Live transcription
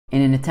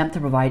In an attempt to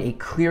provide a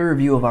clearer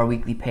view of our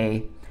weekly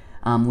pay,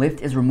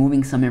 Lyft is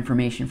removing some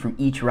information from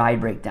each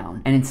ride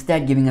breakdown and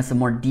instead giving us a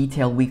more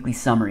detailed weekly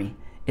summary.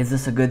 Is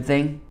this a good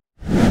thing?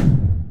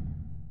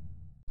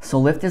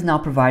 So Lyft is now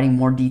providing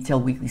more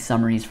detailed weekly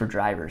summaries for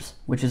drivers,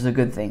 which is a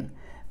good thing.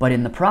 But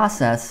in the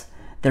process,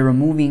 they're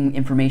removing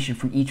information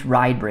from each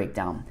ride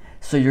breakdown.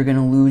 So you're not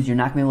going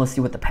to be able to see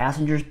what the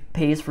passenger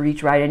pays for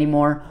each ride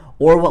anymore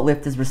or what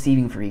Lyft is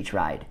receiving for each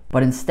ride.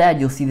 But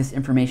instead, you'll see this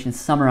information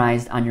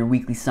summarized on your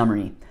weekly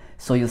summary.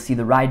 So you'll see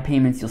the ride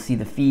payments, you'll see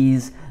the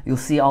fees, you'll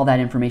see all that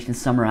information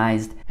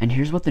summarized. And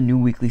here's what the new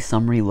weekly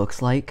summary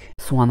looks like.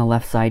 So on the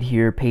left side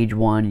here, page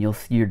 1, you'll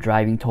see your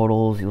driving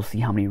totals, you'll see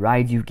how many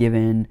rides you've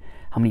given,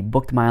 how many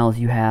booked miles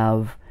you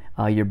have,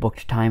 your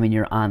booked time and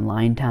your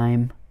online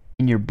time.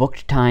 And your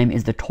booked time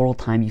is the total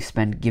time you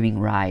spend giving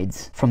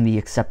rides from the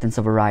acceptance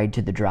of a ride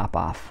to the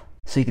drop-off.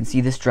 So you can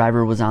see this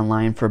driver was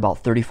online for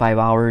about 35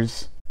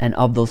 hours, and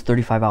of those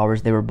 35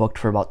 hours, they were booked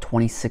for about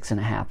 26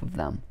 and a half of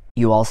them.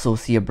 You also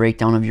see a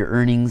breakdown of your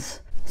earnings.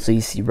 So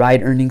you see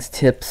ride earnings,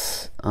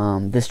 tips.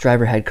 This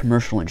driver had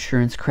commercial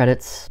insurance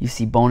credits. You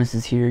see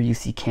bonuses here, you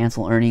see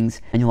cancel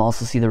earnings, and you'll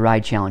also see the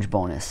ride challenge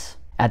bonus.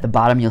 At the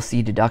bottom, you'll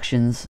see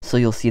deductions. So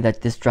you'll see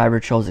that this driver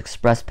chose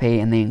express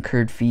pay and they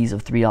incurred fees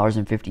of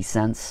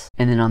 $3.50.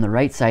 And then on the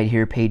right side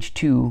here, page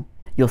 2,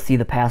 you'll see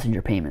the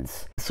passenger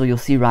payments. So you'll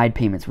see ride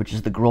payments, which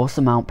is the gross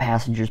amount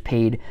passengers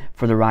paid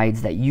for the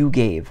rides that you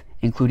gave,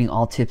 including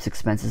all tips,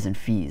 expenses, and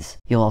fees.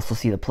 You'll also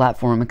see the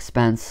platform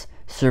expense,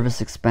 service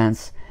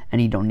expense,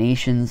 any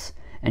donations,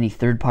 any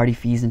third-party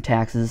fees and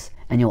taxes,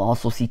 and you'll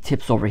also see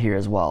tips over here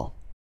as well.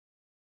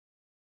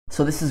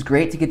 So this is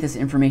great to get this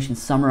information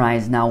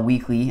summarized now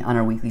weekly on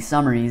our weekly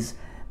summaries,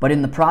 but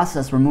in the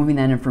process, removing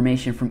that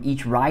information from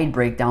each ride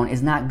breakdown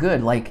is not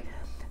good. Like,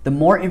 the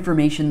more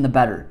information, the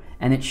better.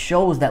 And it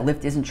shows that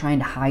Lyft isn't trying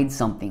to hide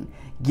something.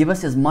 Give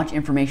us as much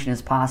information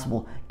as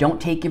possible.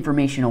 Don't take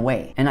information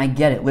away. And I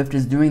get it, Lyft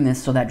is doing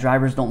this so that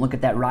drivers don't look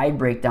at that ride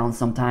breakdown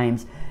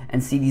sometimes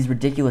and see these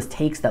ridiculous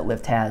takes that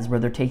Lyft has where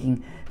they're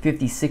taking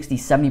 50, 60,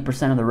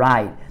 70% of the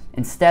ride.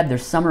 Instead, they're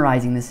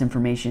summarizing this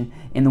information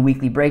in the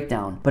weekly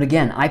breakdown. But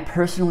again, I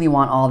personally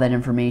want all that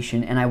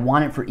information and I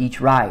want it for each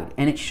ride.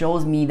 And it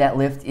shows me that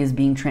Lyft is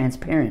being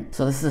transparent.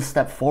 So this is a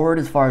step forward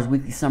as far as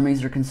weekly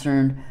summaries are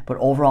concerned, but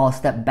overall a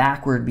step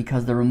backward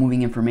because they're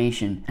removing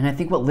information. And I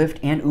think what Lyft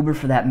and Uber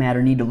for that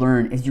matter need to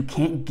learn is you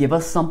can't give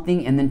us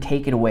something and then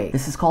take it away.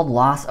 This is called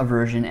loss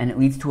aversion and it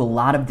leads to a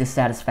lot of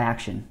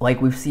dissatisfaction.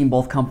 Like we've seen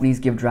both companies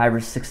give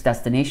drivers 6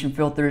 destination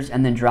filters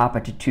and then drop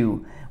it to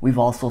 2. We've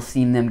also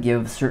seen them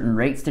give certain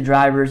rates to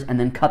drivers and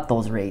then cut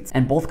those rates.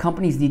 And both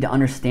companies need to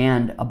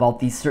understand about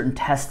these certain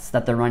tests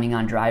that they're running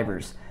on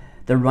drivers.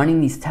 They're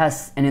running these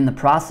tests and in the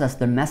process,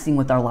 they're messing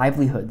with our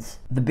livelihoods.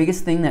 The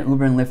biggest thing that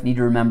Uber and Lyft need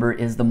to remember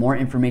is the more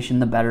information,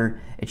 the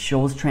better. It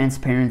shows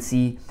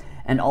transparency.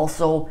 And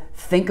also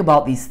think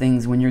about these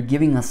things when you're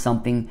giving us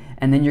something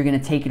and then you're gonna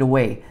take it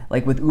away.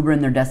 Like with Uber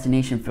and their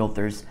destination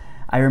filters.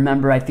 I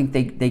remember I think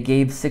they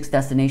gave 6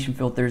 destination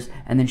filters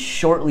and then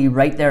shortly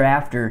right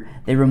thereafter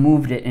they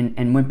removed it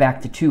and went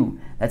back to 2.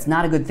 That's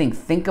not a good thing.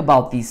 Think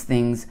about these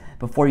things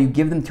before you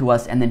give them to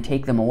us and then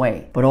take them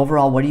away. But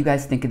overall, what do you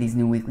guys think of these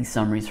new weekly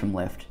summaries from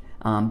Lyft?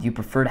 Do you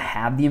prefer to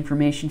have the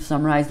information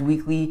summarized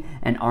weekly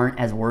and aren't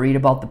as worried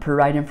about the per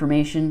ride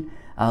information?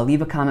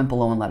 Leave a comment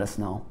below and let us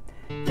know.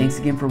 Thanks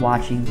again for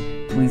watching.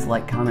 Please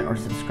like, comment, or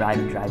subscribe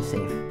and drive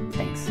safe.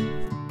 Thanks.